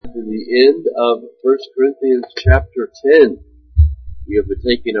the end of 1 Corinthians chapter 10. We have been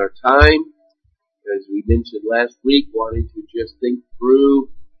taking our time, as we mentioned last week, wanting to just think through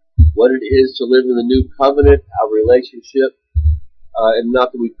what it is to live in the new covenant, our relationship, and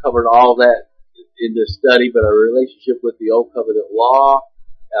not that we've covered all that in this study, but our relationship with the old covenant law,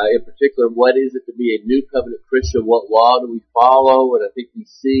 in particular, what is it to be a new covenant Christian? What law do we follow? And I think we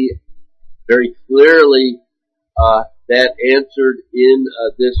see very clearly that answered in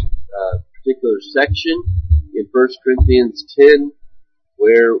this particular section in 1 Corinthians 10,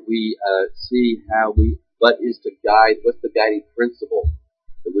 where we see what's the guiding principle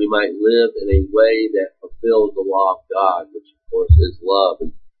that we might live in a way that fulfills the law of God, which of course is love.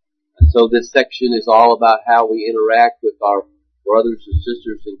 And so this section is all about how we interact with our brothers and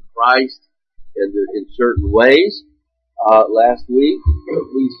sisters in Christ and in certain ways. Last week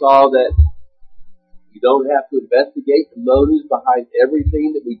we saw that you don't have to investigate the motives behind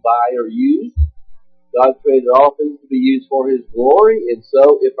everything that we buy or use. God created all things to be used for His glory, and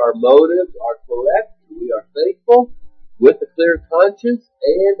so if our motives are correct, we are thankful with a clear conscience,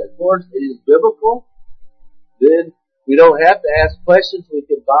 and of course it is biblical, then we don't have to ask questions. We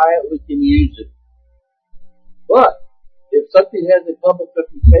can buy it, we can use it. But if something has a public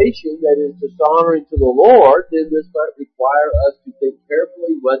reputation that is dishonoring to the Lord, then this might require us to think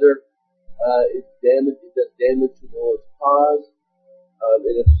carefully whether it does damage to the Lord's cause,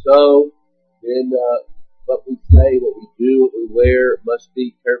 and if so, then what we say, what we do, what we wear must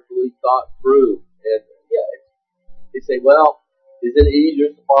be carefully thought through. And they say, well, is it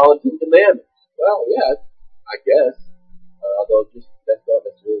easier to follow the Ten Commandments? Well, yes, I guess, although that's not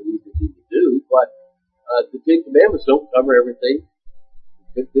necessarily an easy thing to do. But the Ten Commandments don't cover everything.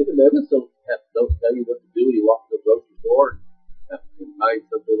 The Ten Commandments don't tell you what to do when you walk to the grocery store and find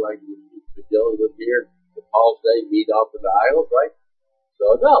something like we're dealing with here. The Paul say, meat off of the idols, right?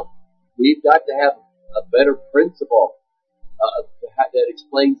 So no, we've got to have a better principle that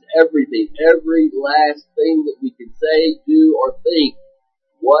explains everything, every last thing that we can say, do, or think.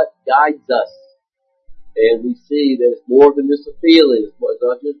 What guides us? And we see that it's more than just a feeling. It's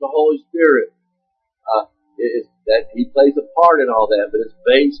not just the Holy Spirit. It's that He plays a part in all that, but it's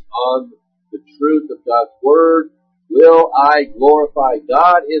based on the truth of God's Word. Will I glorify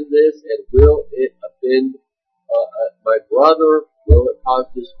God in this, and will it offend my brother? Will it cause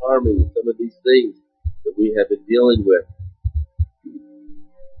disharmony? Some of these things that we have been dealing with.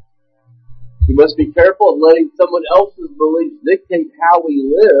 We must be careful of letting someone else's beliefs dictate how we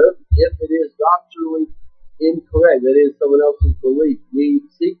live if it is doctrinally incorrect. That is, someone else's belief. We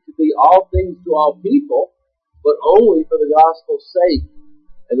seek to be all things to all people, but only for the gospel's sake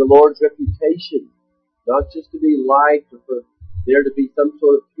and the Lord's reputation. Not just to be liked or for there to be some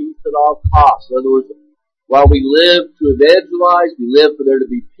sort of peace at all costs. In other words, while we live to evangelize, we live for there to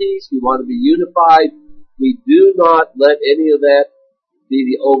be peace, we want to be unified, we do not let any of that be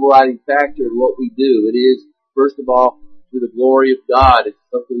the overriding factor in what we do. It is, first of all, to the glory of God. It's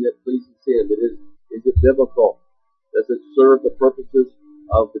something that pleases Him. Is it biblical? Does it serve the purposes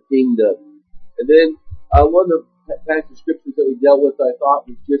of the kingdom? And then, one of the passage scriptures that we dealt with, I thought,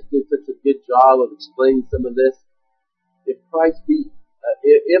 did such a good job of explaining some of this. If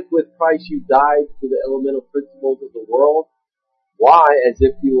with Christ you died to the elemental principles of the world, why, as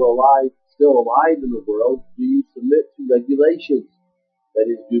if you were still alive in the world, do you submit to regulations? That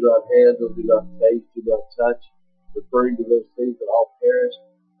is, do not handle, do not taste, do not touch, referring to those things that all perish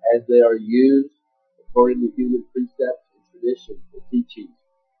as they are used according to human precepts and traditions and teachings.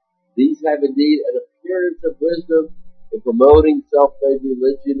 These have indeed an appearance of wisdom in promoting self-made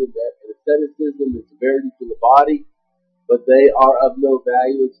religion and asceticism and severity to the body, but they are of no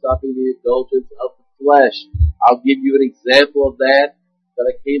value in stopping the indulgence of the flesh. I'll give you an example of that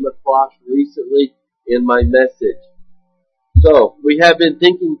I came across recently in my message. So, we have been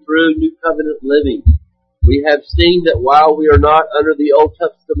thinking through New Covenant living. We have seen that while we are not under the Old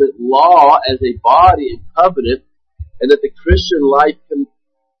Testament law as a body and covenant, and that the Christian life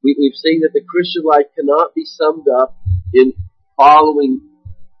we've seen that the Christian life cannot be summed up in following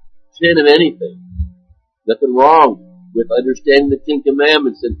 10 of anything. Nothing wrong with understanding the 10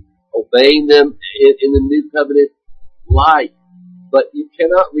 Commandments and obeying them in the New Covenant life. But you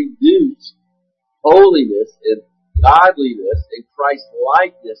cannot reduce holiness and godliness and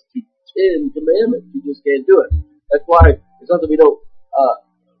Christ-likeness to 10 Commandments. You just can't do it. That's why it's not that we don't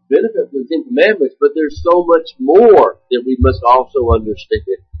benefit from the 10 Commandments, but there's so much more that we must also understand.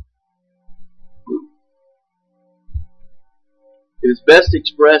 It is best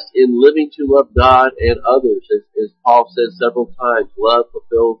expressed in living to love God and others, as Paul says several times. Love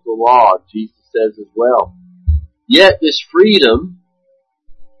fulfills the law, Jesus says as well. Yet this freedom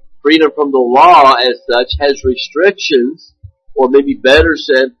Freedom from the law as such has restrictions, or maybe better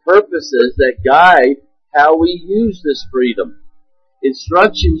said, purposes that guide how we use this freedom.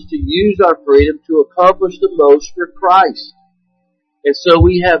 Instructions to use our freedom to accomplish the most for Christ. And so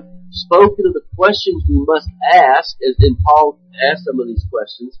we have spoken of the questions we must ask, as in Paul asked some of these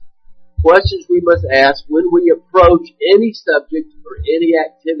questions we must ask when we approach any subject or any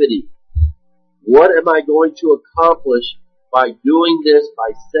activity. What am I going to accomplish by doing this,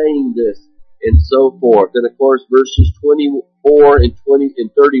 by saying this, and so forth? And of course, verses 24 and 20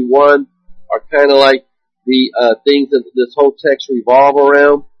 and 31 are kind of like the things that this whole text revolve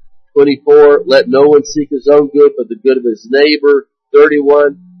around. 24, let no one seek his own good, but the good of his neighbor.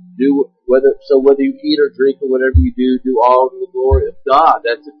 31, whether you eat or drink or whatever you do all to the glory of God.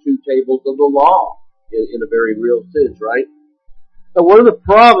 That's the two tables of the law in a very real sense, right? Now, one of the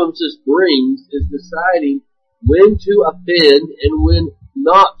problems this brings is deciding when to offend and when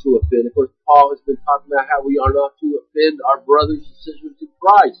not to offend. Of course, Paul has been talking about how we are not to offend our brothers and sisters in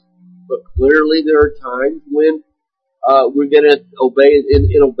Christ. But clearly there are times when we're going to obey,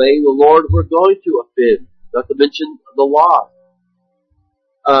 in obeying the Lord, we're going to offend, not to mention the law.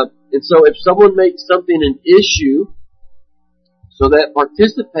 And so if someone makes something an issue so that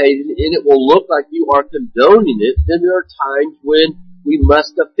participating in it will look like you are condoning it, then there are times when we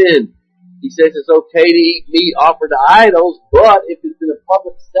must offend. He says it's okay to eat meat offered to idols, but if it's in a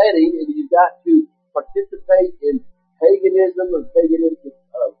public setting and you've got to participate in paganism or paganism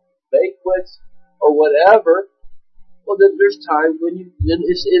banquets or whatever, well then there's times when it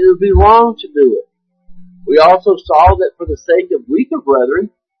would be wrong to do it. We also saw that for the sake of weaker brethren,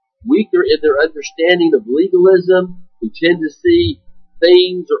 weaker in their understanding of legalism, who tend to see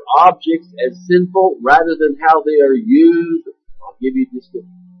things or objects as sinful rather than how they are used. I'll give you just one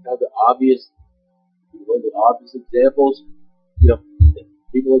of the obvious examples.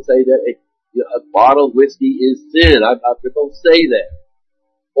 People would say that a bottle of whiskey is sin. I don't say that.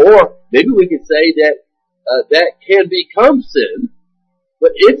 Or maybe we could say that that can become sin,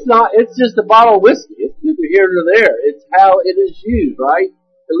 but it's not. It's just a bottle of whiskey. It's neither here nor there. It's how it is used, right?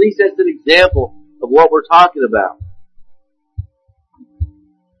 At least that's an example of what we're talking about.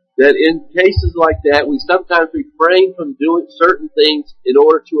 That in cases like that, we sometimes refrain from doing certain things in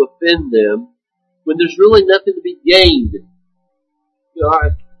order to offend them when there's really nothing to be gained.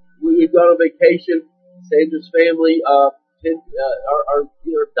 We've gone on vacation. Sandra's family are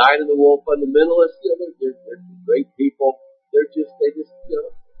dyed-in-the-wool fundamentalists. They're great people. They just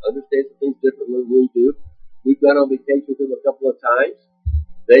understand some things differently than we do. We've gone on vacation with them a couple of times.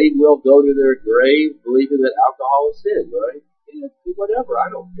 They will go to their grave believing that alcohol is sin, right? Whatever, I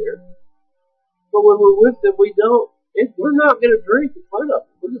don't care. But when we're with them, we don't. We're not going to drink in front of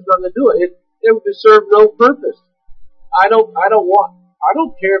them. We're just not going to do it. It would serve no purpose. I don't care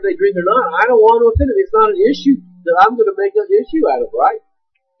if they drink or not. I don't want to offend them. It's not an issue that I'm going to make an issue out of, right?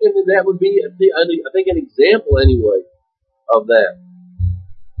 And that would be, I think, an example anyway of that.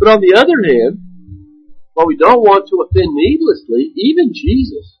 But on the other hand, while we don't want to offend needlessly, even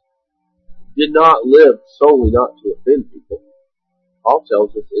Jesus did not live solely not to offend people. Paul tells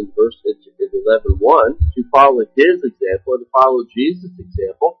us in verse 11:1 to follow his example, or to follow Jesus'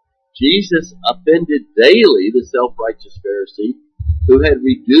 example. Jesus offended daily the self-righteous Pharisee who had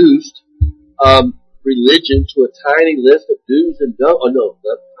reduced religion to a tiny list of do's and don'ts. Oh no,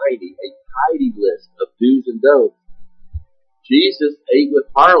 not tiny, a tidy list of do's and don'ts. Jesus ate with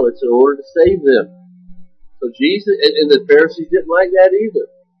harlots in order to save them. So Jesus, and the Pharisees didn't like that either.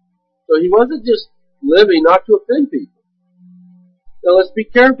 So he wasn't just living not to offend people. Now let's be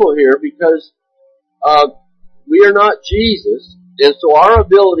careful here because we are not Jesus, and so our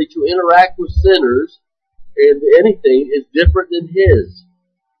ability to interact with sinners and anything is different than his.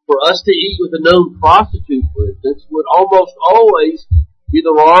 For us to eat with a known prostitute, for instance, would almost always be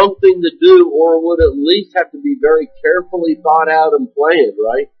the wrong thing to do, or would at least have to be very carefully thought out and planned,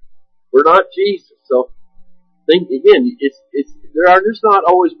 right? We're not Jesus, so think again. There are just not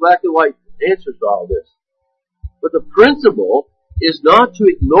always black and white answers to all this. But the principle is not to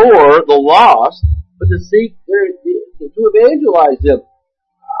ignore the lost, but to seek to evangelize them.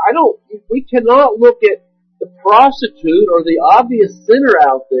 We cannot look at the prostitute or the obvious sinner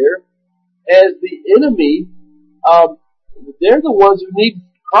out there as the enemy. They're the ones who need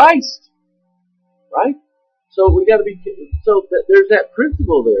Christ, right? So we got to there's that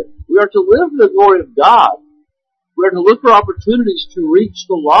principle there. We are to live for the glory of God. We are to look for opportunities to reach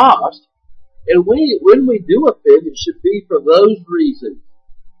the lost. And when we do offend, it should be for those reasons.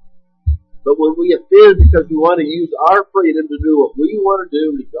 But when we offend because we want to use our freedom to do what we want to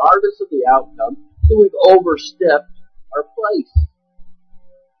do, regardless of the outcome, then we've overstepped our place.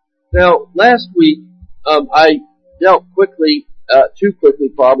 Now, last week, I dealt quickly, too quickly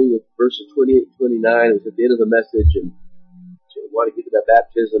probably, with verses 28 and 29. It was at the end of the message, and I wanted to get to that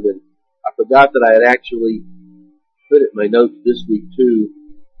baptism, and I forgot that I had actually put it in my notes this week too,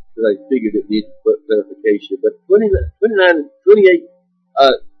 because I figured it needed clarification. But 28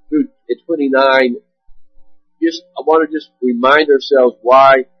 through 29, I want to just remind ourselves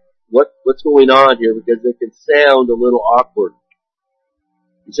what's going on here, because it can sound a little awkward.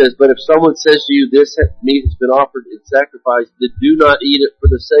 He says, "But if someone says to you, this meat has been offered in sacrifice, then do not eat it for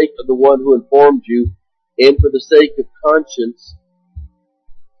the sake of the one who informed you, and for the sake of conscience."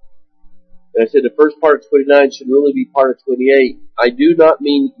 And I said the first part of 29 should really be part of 28. I do not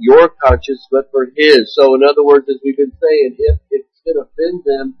mean your conscience, but for his. So in other words, as we've been saying, if it's going to offend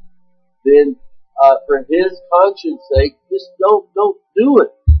them, then for his conscience sake, just don't do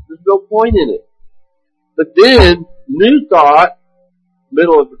it. There's no point in it. But then, new thought,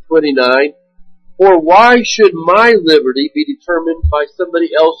 middle of 29, for why should my liberty be determined by somebody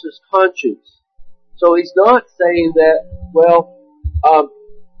else's conscience? So he's not saying that,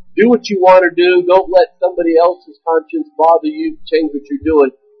 do what you want to do, don't let somebody else's conscience bother you, change what you're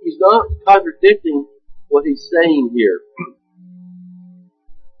doing. He's not contradicting what he's saying here.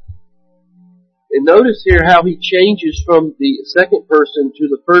 And notice here how he changes from the second person to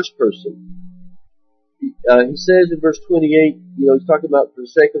the first person. He says in verse 28, he's talking about for the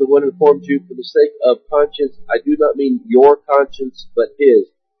sake of the one who informed you, for the sake of conscience. I do not mean your conscience, but his.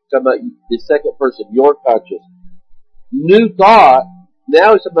 He's talking about the second person, your conscience. New thought,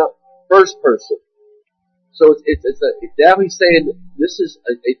 now it's about first person. So now he's saying,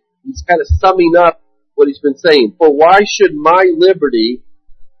 he's kind of summing up what he's been saying. For why should my liberty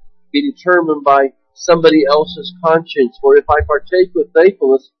be determined by somebody else's conscience? For if I partake with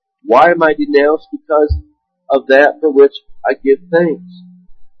thankfulness, why am I denounced because of that for which I give thanks?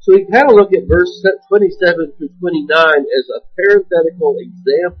 So we kind of look at verse 27 through 29 as a parenthetical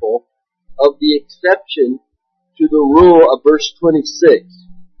example of the exception to the rule of verse 26.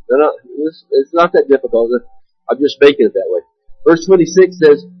 It's not that difficult. I'm just making it that way. Verse 26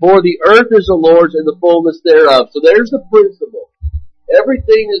 says, for the earth is the Lord's and the fullness thereof. So there's the principle.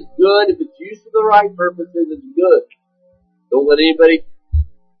 Everything is good if it's used for the right purposes. It's good. Don't let anybody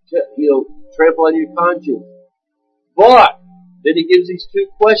trample on your conscience. But then he gives these two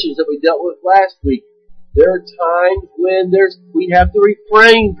questions that we dealt with last week. There are times when we have to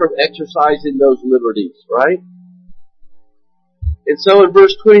refrain from exercising those liberties, right? And so in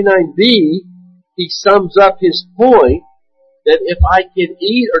verse 29b, he sums up his point that if I can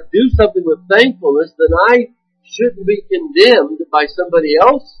eat or do something with thankfulness, then I shouldn't be condemned by somebody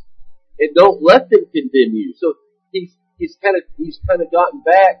else, and don't let them condemn you. So he's kind of gotten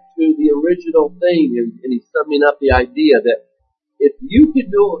back to the original thing, and he's summing up the idea that if you can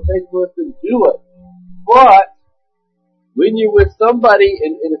do it with thankfulness, then do it. But when you're with somebody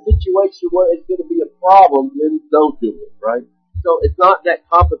in a situation where it's going to be a problem, then don't do it, right? So it's not that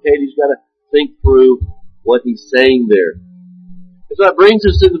complicated. He's got to think through what he's saying there. And so that brings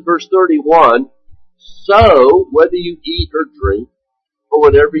us into verse 31. So, whether you eat or drink, or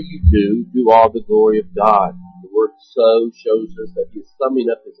whatever you do all the glory of God. The word so shows us that he's summing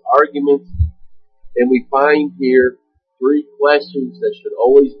up his arguments. And we find here three questions that should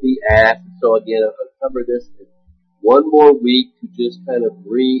always be asked. So again, I'll cover this in one more week to just kind of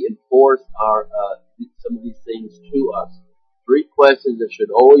reinforce some of these things to us. Three questions that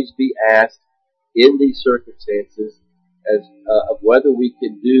should always be asked in these circumstances of whether we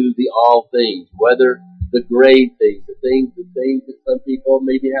can do the all things, whether the great things, the things that some people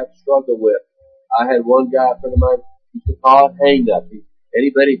maybe have struggled with. I had one guy, a friend of mine, used to call it hang up.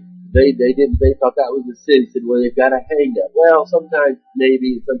 Anybody, they thought that was a sin. He said, well, they've got a hang up. Well, sometimes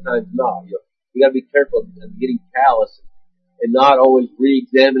maybe, sometimes not. We gotta be careful of getting callous and not always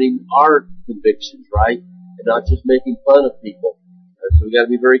re-examining our convictions, right? And not just making fun of people. So we gotta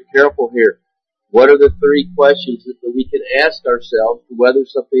be very careful here. What are the three questions that we can ask ourselves whether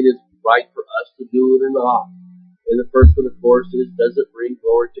something is right for us to do it or not? And the first one, of course, is, does it bring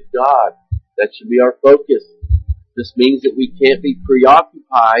glory to God? That should be our focus. This means that we can't be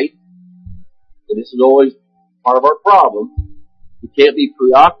preoccupied, and this is always part of our problem. We can't be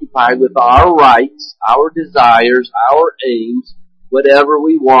preoccupied with our rights, our desires, our aims, whatever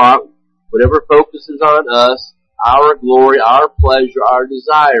we want, whatever focuses on us, our glory, our pleasure, our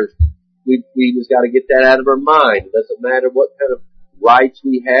desires. We just got to get that out of our mind. It doesn't matter what kind of rights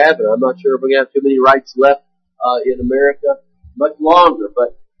we have, and I'm not sure if we're going to have too many rights left in America much longer,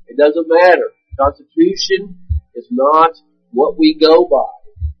 but it doesn't matter. The Constitution is not what we go by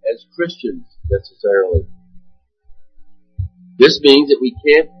as Christians necessarily. This means that we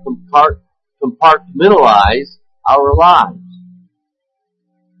can't compartmentalize our lives.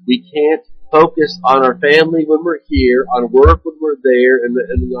 We can't focus on our family when we're here, on work when we're there, and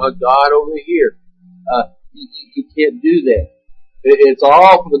on God over here. You can't do that. It's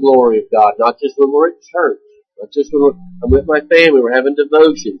all for the glory of God, not just when we're at church, not just when I'm with my family, we're having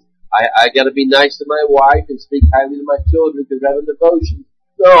devotions. I gotta be nice to my wife and speak kindly to my children because we're having devotions.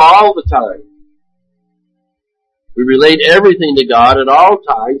 No, all the time. We relate everything to God at all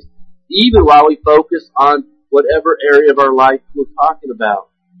times, even while we focus on whatever area of our life we're talking about.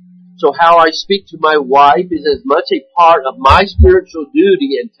 So how I speak to my wife is as much a part of my spiritual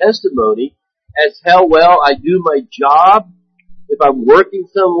duty and testimony as how well I do my job. If I'm working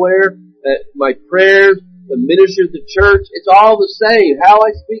somewhere, my prayers, the ministry of the church, it's all the same. How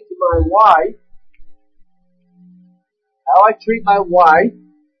I speak to my wife, how I treat my wife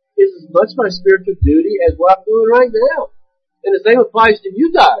is as much my spiritual duty as what I'm doing right now. And the same applies to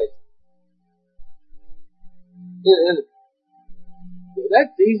you guys. And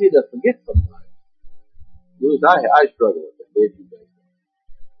that's easy to forget sometimes. At least I struggle with that.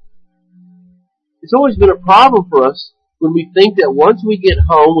 It's always been a problem for us when we think that once we get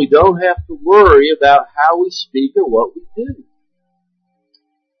home, we don't have to worry about how we speak or what we do.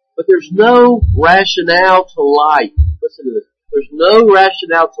 But there's no rationale to life. Listen to this. There's no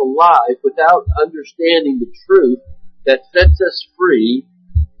rationale to life without understanding the truth that sets us free,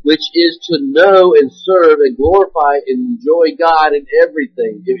 which is to know and serve and glorify and enjoy God in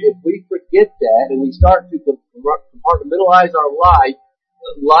everything. If we forget that and we start to compartmentalize our life,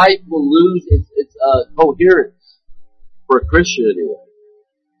 life will lose its coherence. For a Christian anyway.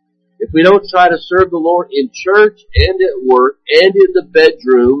 If we don't try to serve the Lord in church and at work and in the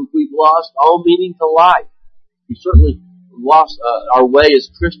bedroom, we've lost all meaning to life. We certainly lost our way as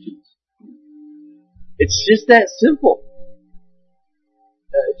Christians. It's just that simple.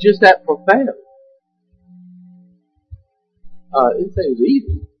 Just that profound. I didn't say it was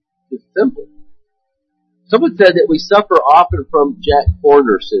easy. It's simple. Someone said that we suffer often from Jack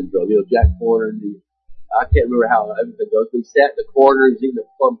Horner syndrome. You know, Jack Horner, I can't remember how everything goes, but he sat in the corner and he's eating a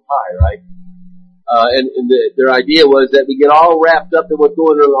plum pie, right? And their idea was that we get all wrapped up in what's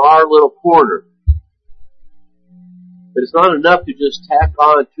going on in our little corner. But it's not enough to just tack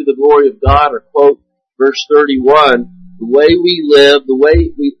on to the glory of God or quote verse 31. The way we live, the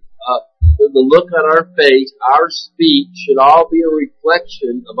way we, the look on our face, our speech should all be a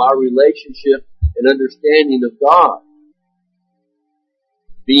reflection of our relationship and understanding of God.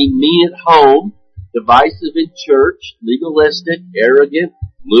 Being mean at home, divisive in church, legalistic, arrogant,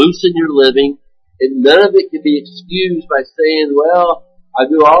 loose in your living, and none of it can be excused by saying, well, I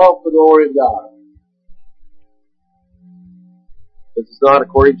do all for the glory of God. This is not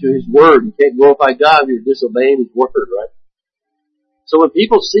according to His Word. You can't glorify God if you're disobeying His Word, right? So when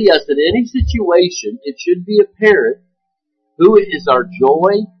people see us in any situation, it should be apparent who is our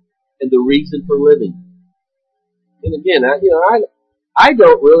joy and the reason for living. And again, I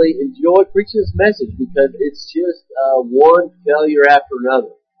don't really enjoy preaching this message because it's just one failure after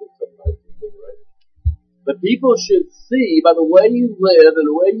another. But people should see by the way you live and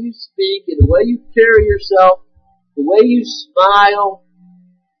the way you speak and the way you carry yourself, the way you smile,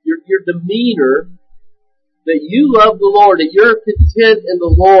 your demeanor, that you love the Lord, that you're content in the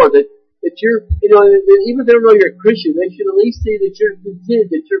Lord, that you're, even if they don't know you're a Christian, they should at least see that you're content,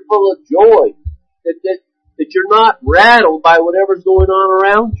 that you're full of joy, that you're not rattled by whatever's going on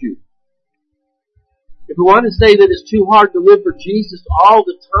around you. If we want to say that it's too hard to live for Jesus all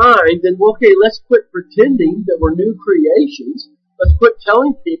the time, then okay, let's quit pretending that we're new creations. Let's quit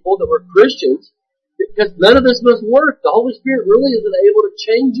telling people that we're Christians, because none of this must work. The Holy Spirit really isn't able to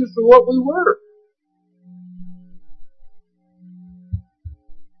change us from what we were.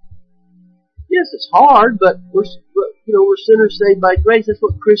 Yes, it's hard, but we're sinners saved by grace. That's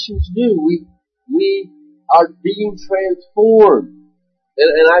what Christians do. We are being transformed.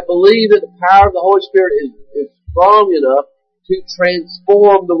 And I believe that the power of the Holy Spirit is strong enough to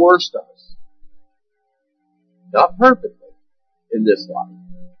transform the worst of us. Not perfectly in this life,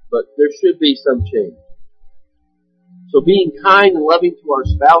 but there should be some change. So being kind and loving to our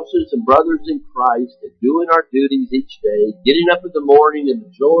spouses and brothers in Christ and doing our duties each day, getting up in the morning in the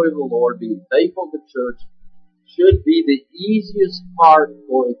joy of the Lord, being faithful to church, should be the easiest part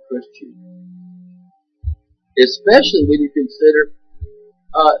for a Christian. Especially when you consider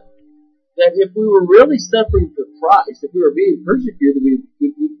that if we were really suffering for Christ, if we were being persecuted,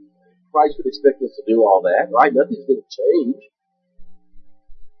 Christ would expect us to do all that, right? Nothing's going to change.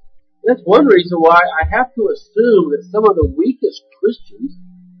 That's one reason why I have to assume that some of the weakest Christians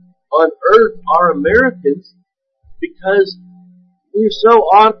on earth are Americans, because we're so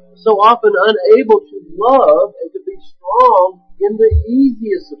often unable to love and to be strong in the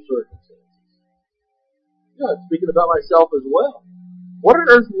easiest of circumstances. Yeah, speaking about myself as well. What on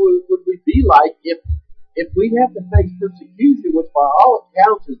earth would we be like if we have to face persecution, which by all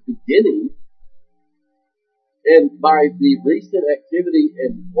accounts is beginning, and by the recent activity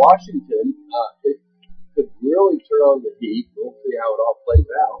in Washington, it could really turn on the heat. We'll see how it all plays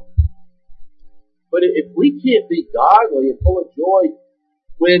out. But if we can't be godly and full of joy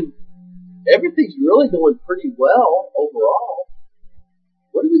when everything's really going pretty well overall,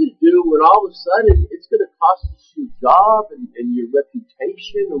 what are we going to do when all of a sudden it's going to cost us your job and your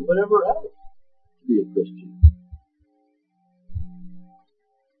reputation or whatever else to be a Christian?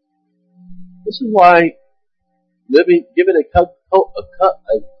 This is why given a cup of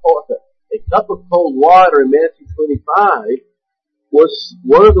cold water in Matthew 25 was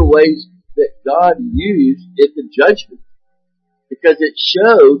one of the ways that God used in the judgment, because it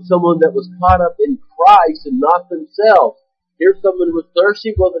showed someone that was caught up in Christ and not themselves. Here's someone who was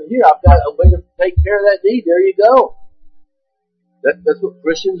thirsty. Well, then here, I've got a way to take care of that need. There you go. That's what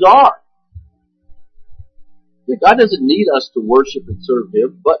Christians are. Yeah, God doesn't need us to worship and serve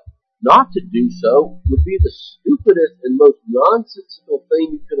Him, but not to do so would be the stupidest and most nonsensical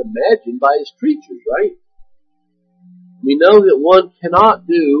thing you could imagine by His creatures, right? We know that one cannot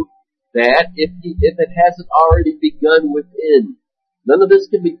do that if it hasn't already begun within. None of this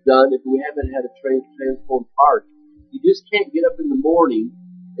can be done if we haven't had a transformed heart. You just can't get up in the morning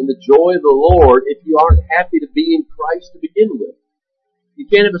in the joy of the Lord if you aren't happy to be in Christ to begin with. You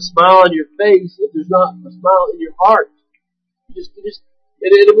can't have a smile on your face if there's not a smile in your heart.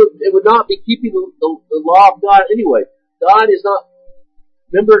 It would not be keeping the law of God anyway. God is not,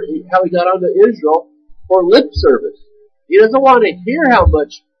 remember how He got onto Israel for lip service. He doesn't want to hear how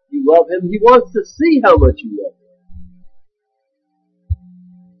much you love Him. He wants to see how much you love Him.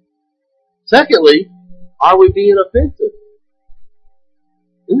 Secondly, are we being offensive?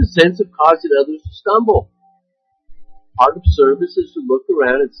 In the sense of causing others to stumble. Part of service is to look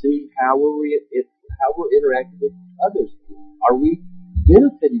around and see how we're interacting with others. Are we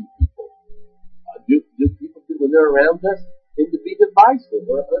benefiting people? Do people, when they're around us, tend to be divisive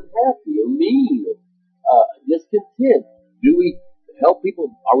or unhappy or mean or discontent? Do we help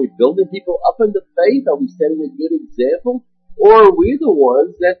people? Are we building people up in the faith? Are we setting a good example? Or are we the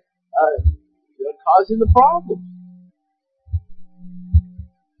ones that are causing the problem?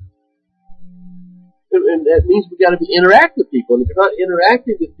 And that means we've got to interact with people. And if you're not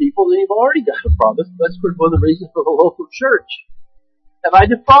interacting with people, then you've already got a problem. That's one of the reasons for the local church. Have I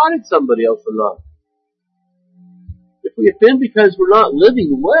defrauded somebody else or not? If we offend because we're not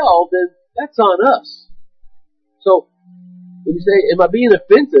living well, then that's on us. So, when you say, am I being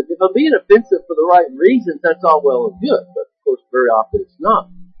offensive? If I'm being offensive for the right reasons, that's all well and good. But of course, very often it's not.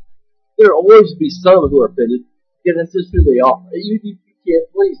 There will always be some who are offended. Yeah, that's just who they are. You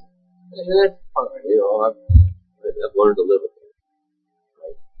can't please them. And that's fine. I've learned to live with it.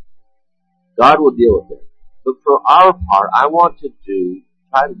 Right? God will deal with it. But for our part, I want to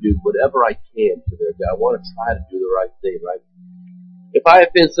try to do whatever I can for their good. I want to try to do the right thing, right? If I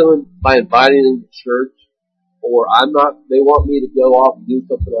offend someone by inviting them to church, or they want me to go off and do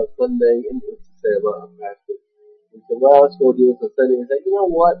something on Sunday, and let's say I'm a pastor, and say, well, let's go do this on Sunday, and say, you know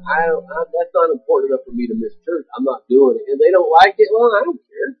what, that's not important enough for me to miss church. I'm not doing it. And they don't like it, well, I don't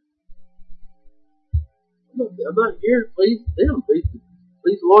care. I'm not here to please them. Please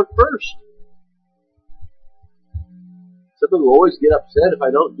the Lord first. Someone will always get upset if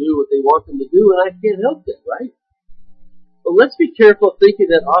I don't do what they want them to do, and I can't help that, right? But let's be careful thinking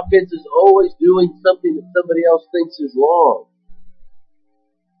that offense is always doing something that somebody else thinks is wrong.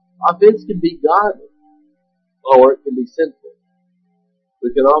 Offense can be godly, or it can be sinful.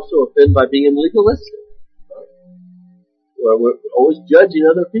 We can also offend by being legalistic, right? Where we're always judging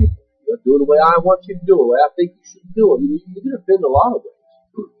other people. You're not doing the way I want you to do it, the way I think you should do it. You can offend a lot of ways.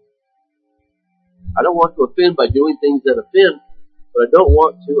 I don't want to offend by doing things that offend, but I don't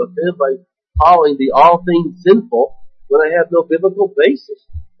want to offend by calling the all things sinful when I have no biblical basis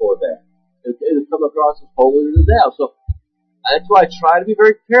for that. It will come across as holier than thou. So that's why I try to be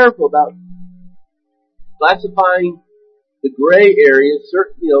very careful about classifying the gray areas,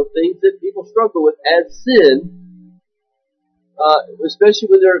 certain things that people struggle with as sin,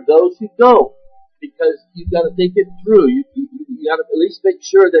 especially when there are those who don't, because you've got to think it through. You got to at least make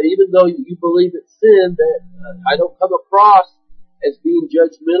sure that even though you believe it's sin, that I don't come across as being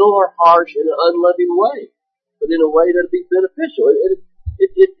judgmental or harsh in an unloving way, but in a way that'll be beneficial.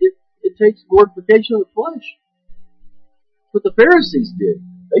 It takes mortification of the flesh. That's what the Pharisees did.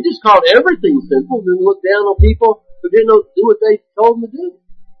 They just called everything sinful and then looked down on people who didn't do what they told them to do.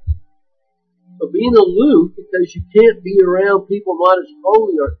 So being aloof because you can't be around people not as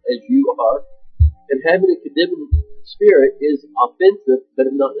holy as you are and having a condemning spirit is offensive, but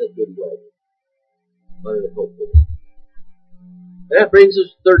not in a good way. Not in a helpful way. That brings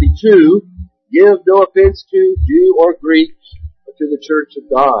us to 32. Give no offense to Jew or Greek, but to the church of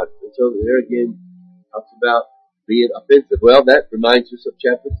God. And so there again talks about being offensive. Well, that reminds us of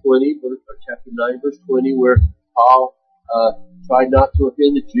chapter 20, or chapter 9, verse 20, where Paul tried not to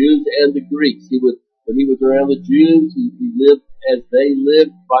offend the Jews and the Greeks. When he was around the Jews, he lived as they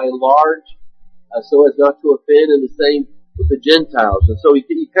lived by and large, so as not to offend, and the same with the Gentiles. And so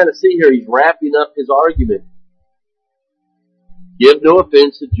you kind of see here, he's wrapping up his argument. Give no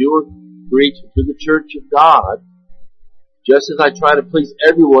offense to Jew or Greek, to the church of God, just as I try to please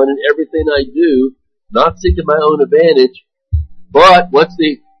everyone in everything I do, not seeking my own advantage. But what's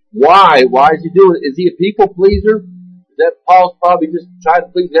the why? Why is he doing it? Is he a people pleaser? Is that Paul's probably just trying to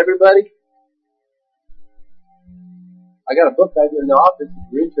please everybody? I got a book out here in the office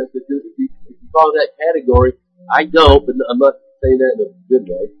if you're interested. If you fall in that category, I don't, but I'm not saying that in a good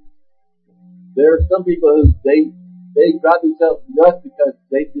way. There are some people who they drive themselves nuts because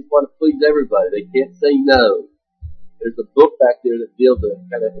they just want to please everybody. They can't say no. There's a book back there that deals with it.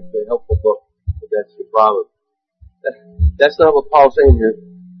 It's a helpful book, if that's your problem. That's not what Paul's saying here.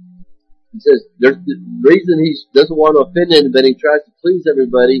 He says there's the reason he doesn't want to offend anybody, he tries to please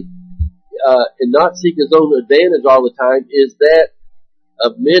everybody, and not seek his own advantage all the time, is that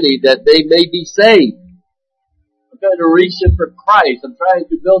of many that they may be saved. I'm trying to reach them for Christ. I'm trying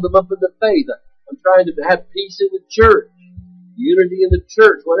to build them up in the faith. I'm trying to have peace in the church, unity in the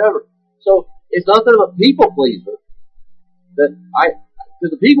church, whatever. So it's not that I'm a people pleaser.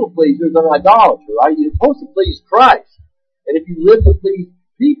 Because the people pleaser is an idolater, right? You're supposed to please Christ, and if you live to please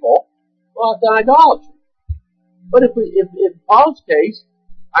people, well, it's an idolatry. But if in Paul's case,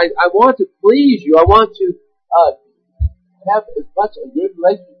 I want to please you. I want to have as much a good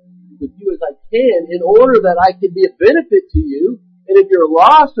relationship with you as I can, in order that I can be a benefit to you. And if you're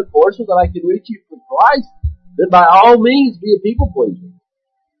lost, of course, so that I can reach you for Christ, then by all means be a people pleaser.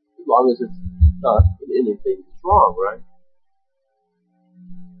 As long as it's not in anything that's wrong, right?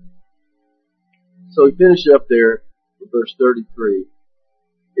 So we finish up there in verse 33.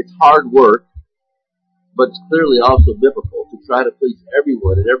 It's hard work, but it's clearly also difficult to try to please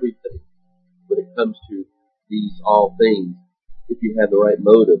everyone and everything when it comes to these all things, if you have the right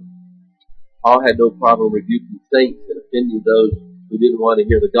motive. Paul had no problem rebuking saints and offending those who didn't want to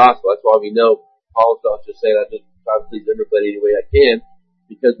hear the gospel. That's why we know Paul's not just saying, I just try to please everybody any way I can,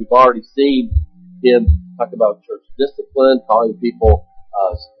 because we've already seen him talk about church discipline, calling people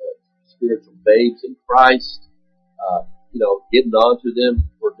spiritual babes in Christ, getting on to them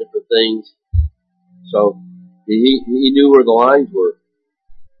for different things. So he knew where the lines were.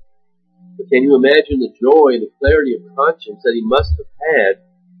 But can you imagine the joy and the clarity of conscience that he must have had?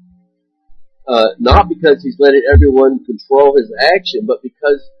 Not because he's letting everyone control his action, but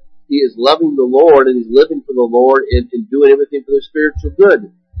because he is loving the Lord and he's living for the Lord and doing everything for their spiritual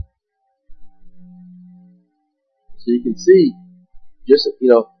good. So you can see, just,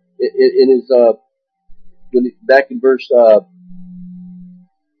 in his, back in verse,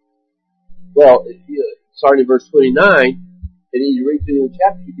 starting in verse 29, and you read through the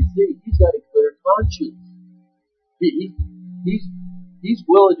chapter, you can see he's got a clear conscience. He's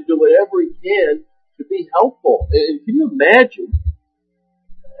willing to do whatever he can to be helpful. And can you imagine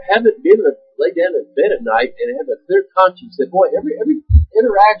being able to lay down in bed at night and have a clear conscience that, boy, every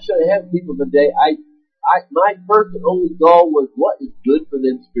interaction I have with people today, my first and only goal was what is good for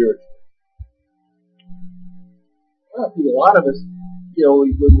them spiritually. I think a lot of us,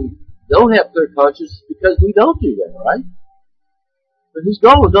 when we don't have clear conscience, because we don't do that, right? But his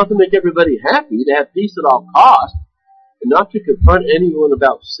goal was not to make everybody happy, to have peace at all costs, and not to confront anyone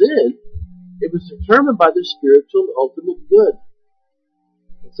about sin. It was determined by the spiritual and ultimate good.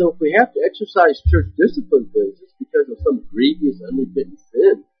 And so if we have to exercise church discipline, for instance, because of some grievous, unrepentant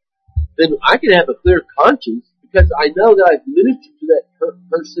sin, then I can have a clear conscience because I know that I've ministered to that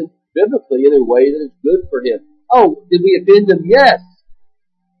person biblically in a way that is good for him. Oh, did we offend him? Yes.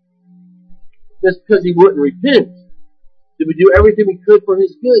 Just because he wouldn't repent. Did we do everything we could for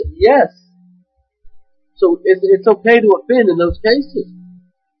his good? Yes. So it's okay to offend in those cases.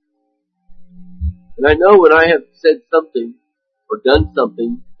 And I know when I have said something or done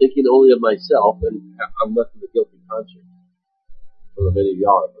something thinking only of myself, and I'm left with a guilty conscience. Well, many of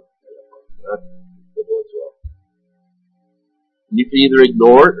y'all are. That's as well. And you can either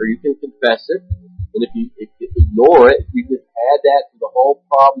ignore it or you can confess it. And if you ignore it, you just add that to the whole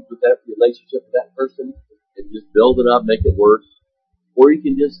problem with that relationship with that person. and just build it up, make it worse. Or you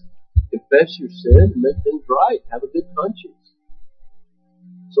can just confess your sin and make things right, have a good conscience.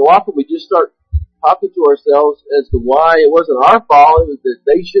 So often we just start talking to ourselves as to why it wasn't our fault, it was that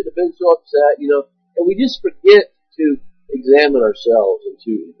they should have been so upset, and we just forget to examine ourselves and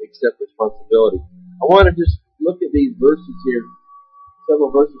to accept responsibility. I want to just look at these verses here,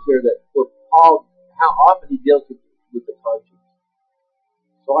 several verses here that where Paul, how often he deals with the conscience.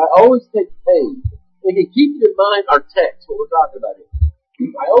 So I always take pains, and you keep in mind our text, what we're talking about here.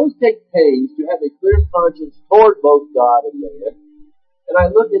 I always take pains to have a clear conscience toward both God and man. And I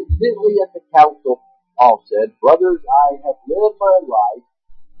look intently at the counsel, Paul said, brothers, I have lived my life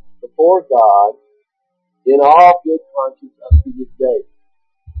before God in all good conscience up to this day.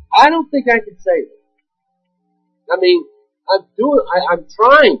 I don't think I could say that. I mean, I'm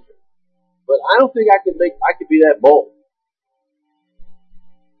trying to, but I don't think I could be that bold.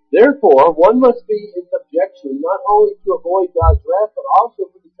 Therefore, one must be in subjection not only to avoid God's wrath, but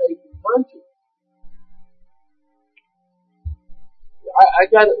also for the sake of conscience. I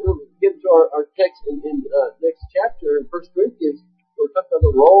got to get to our text in next chapter in 1 Corinthians. We're talking about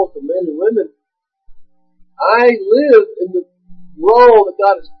the roles of men and women. I live in the role that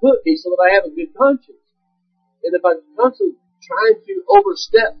God has put me so that I have a good conscience. And if I'm constantly trying to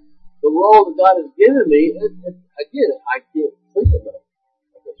overstep the role that God has given me, again, I can't sleep at night.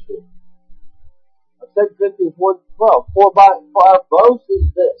 Like I should. 2 Corinthians 1:12. For our boast is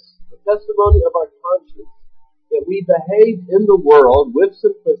this, the testimony of our conscience, that we behaved in the world with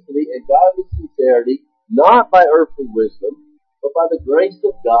simplicity and godly sincerity, not by earthly wisdom, but by the grace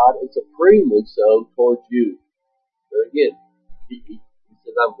of God, and supremely so towards you. There again, he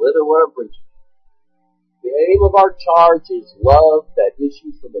says, I'm living what I'm preaching. The aim of our charge is love that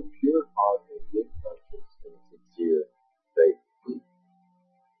issues from a pure heart and good conscience and a sincere faith.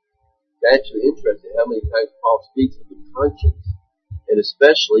 It's actually interesting how many times Paul speaks of the conscience, and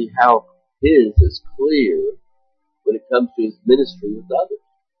especially how his is clear when it comes to his ministry with others.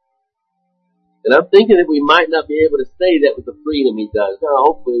 And I'm thinking that we might not be able to say that with the freedom he does. Now,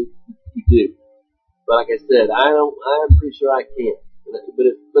 hopefully we do. But like I said, I'm pretty sure I can't.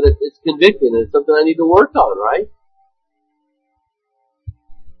 But it's convicting, and it's something I need to work on, right?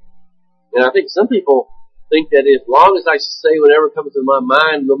 And I think some people think that as long as I say whatever comes to my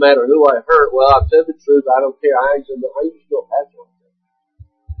mind, no matter who I hurt, well, I've said the truth, I don't care. I usually feel passionate.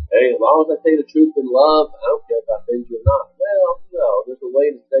 Hey, as long as I say the truth in love, I don't care if I offend you or not. Well, no, there's a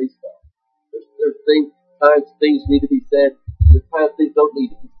way to say stuff. There's times things need to be said. There's times things don't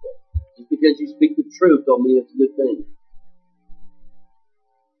need to be said. Just because you speak the truth don't mean it's a good thing.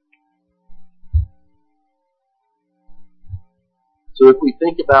 So if we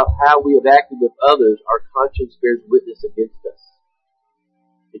think about how we have acted with others, our conscience bears witness against us.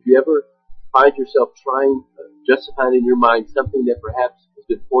 If you ever find yourself justifying in your mind something that perhaps has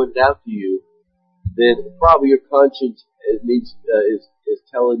been pointed out to you, then probably your conscience is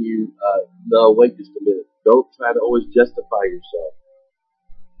telling you, no, wait just a minute. Don't try to always justify yourself.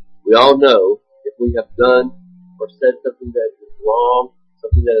 We all know if we have done or said something that is wrong,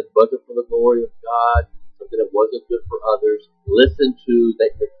 something that wasn't for the glory of God, something that wasn't good for others, listen to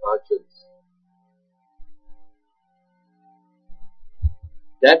that your conscience.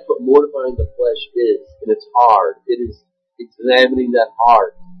 That's what mortifying the flesh is, and it's hard. It is examining that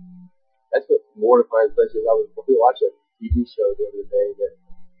heart. That's what mortifying the flesh is. We watched a TV show the other day that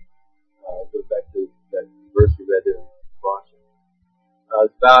goes back to that verse we read in Colossians.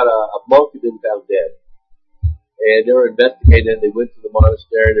 It's about a monk who'd been found dead. And they were investigating, and they went to the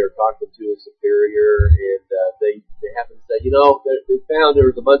monastery, and they were talking to a superior, and they happened to say, they found there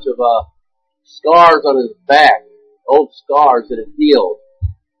was a bunch of scars on his back, old scars that had healed.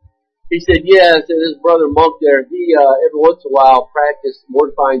 He said, yes, and his brother monk there, he every once in a while practiced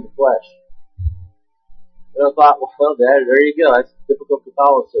mortifying the flesh. And I thought, well, there you go. That's typical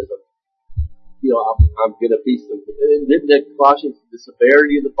Catholicism. I'm going to be some, and didn't that Colossians, the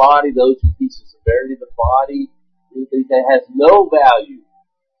severity of the body, those who teach the severity of the body, that has no value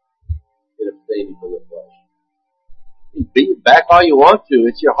in abstaining from the flesh. You can beat it back all you want to.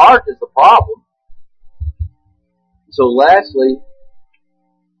 It's your heart that's the problem. So lastly,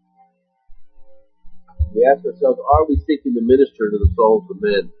 we ask ourselves, are we seeking to minister to the souls of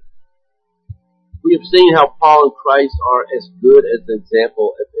men? We have seen how Paul and Christ are as good as an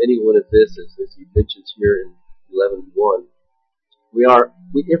example of anyone of this, as he mentions here in 11:1.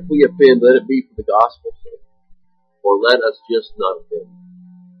 If we offend, let it be for the gospel's sake, or let us just not offend.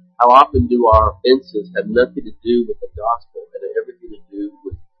 How often do our offenses have nothing to do with the gospel and everything to do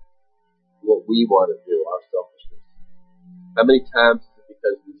with what we want to do, our selfishness? How many times is it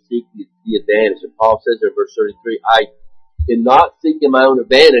because we seek the advantage. And Paul says in verse 33, I cannot seek in my own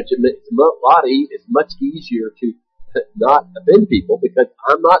advantage. It's much easier to not offend people because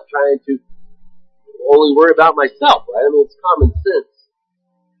I'm not trying to only worry about myself, right? I mean, it's common sense.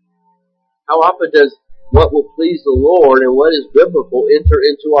 How often does what will please the Lord and what is biblical enter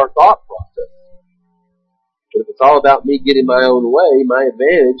into our thought process? But if it's all about me getting my own way, my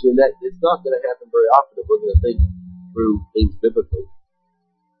advantage, then it's not going to happen very often if we're going to think through things biblically.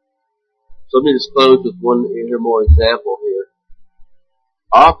 So let me just close with one more example here.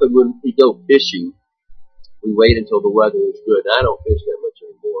 Often when we go fishing, we wait until the weather is good. And I don't fish that much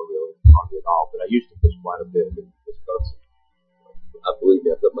anymore, really, hardly at all, but I used to fish quite a bit in Wisconsin. I believe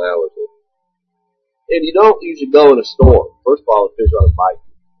me, I put my hours in. And you don't usually go in a storm. First of all, the fish aren't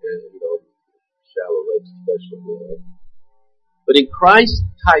biting, and shallow lakes especially. But in Christ's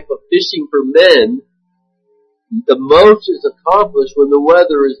type of fishing for men, the most is accomplished when the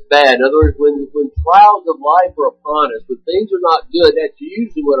weather is bad. In other words, when trials of life are upon us, when things are not good, that's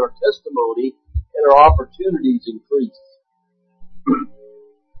usually when our testimony and our opportunities increase.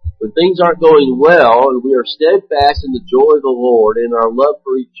 When things aren't going well and we are steadfast in the joy of the Lord and our love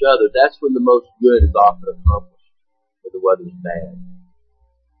for each other, that's when the most good is often accomplished, when the weather's bad.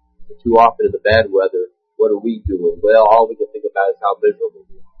 But too often in the bad weather, what are we doing? Well, all we can think about is how miserable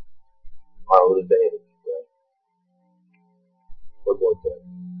we are. Our own advantage. One more thing.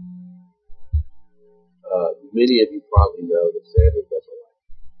 Many of you probably know that Sandra doesn't like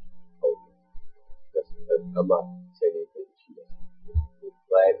COVID. I'm not saying anything that she doesn't. We're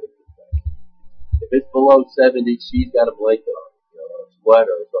glad with that. If it's below 70, she's got a blanket on, a sweater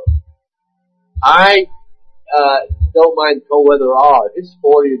or something. I don't mind cold weather at all. If it's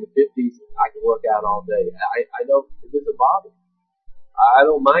 40 in the 50s, I can work out all day. I don't, it doesn't bother me. I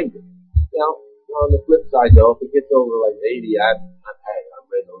don't mind it. Now, on the flip side though, if it gets over like 80, I'm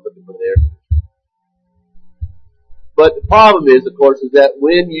ready to look for the air conditioner. But the problem is, of course, is that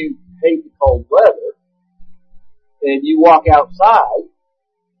when you hate the cold weather and you walk outside,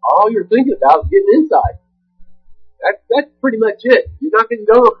 all you're thinking about is getting inside. That's pretty much it. You're not going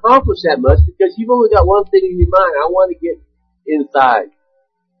to accomplish that much because you've only got one thing in your mind. I want to get inside.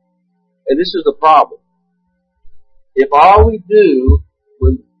 And this is the problem. If all we do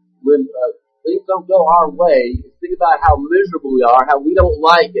when things don't go our way, think about how miserable we are, how we don't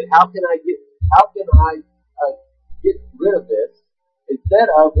like it. How can I get rid of this? Instead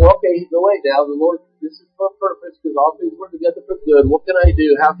of, okay, no wait now, the Lord, this is for a purpose because all things work together for good. What can I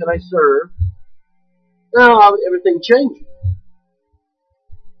do? How can I serve? Now everything changes.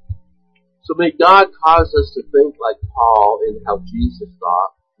 So may God cause us to think like Paul and how Jesus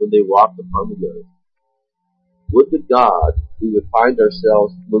thought when they walked upon the earth. Would to God we would find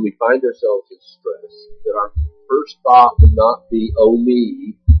ourselves, when we find ourselves in stress, that our first thought would not be, oh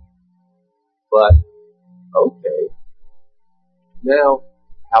me, but, okay, now,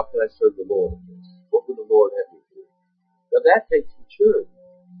 how can I serve the Lord in this? What would the Lord have me do? Now that takes maturity.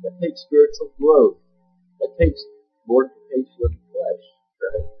 That takes spiritual growth. That takes mortification of the flesh,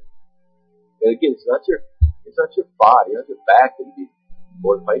 right? And again, it's not your body, not your back that you need to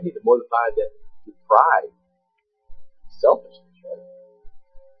mortify. You need to mortify that your pride. Selfishness, right?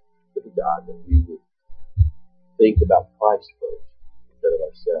 But to God that we would think about Christ first instead of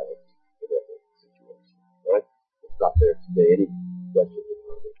ourselves in every situation. Right? We'll stop there today. Any